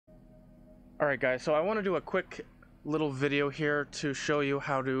Alright guys, so I want to do a quick little video here to show you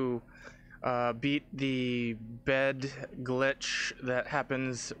how to beat the bed glitch that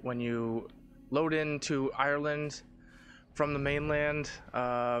happens when you load into Ireland from the mainland.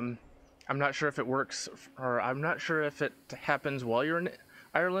 I'm not sure if it works, or I'm not sure if it happens while you're in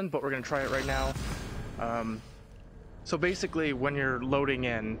Ireland, but we're going to try it right now. So basically when you're loading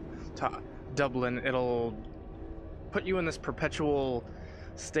in to Dublin, it'll put you in this perpetual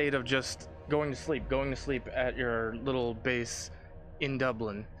state of just going to sleep at your little base in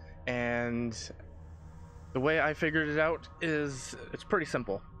Dublin. And the way I figured it out is it's pretty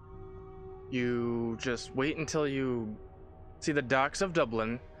simple. You just wait until you see the docks of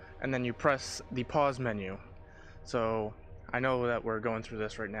Dublin, and then you press the pause menu. So I know that we're going through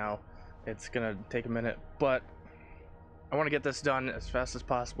this right now. It's gonna take a minute, but I want to get this done as fast as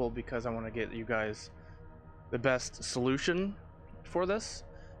possible because I want to get you guys the best solution for this.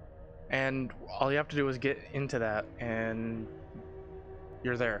 And all you have to do is get into that and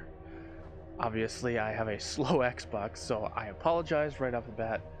you're there. Obviously I have a slow Xbox, so I apologize right off the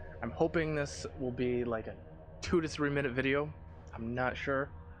bat. I'm hoping this will be like a 2 to 3 minute video. I'm not sure.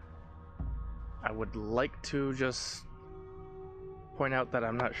 I would like to just point out that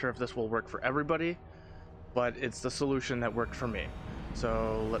I'm not sure if this will work for everybody, but it's the solution that worked for me.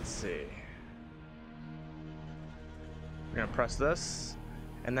 So let's see. We're gonna press this,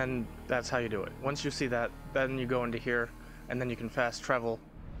 and then that's how you do it. Once you see that, then you go into here, and then you can fast travel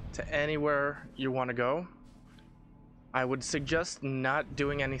to anywhere you want to go. I would suggest not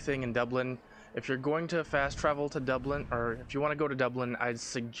doing anything in Dublin. If you're going to fast travel to Dublin, or if you want to go to Dublin, I'd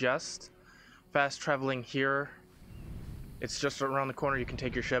suggest fast traveling here. It's just around the corner. You can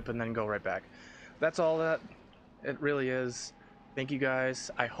take your ship and then go right back. That's all that it really is. Thank you guys.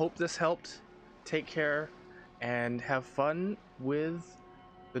 I hope this helped. Take care and have fun with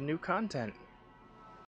the new content.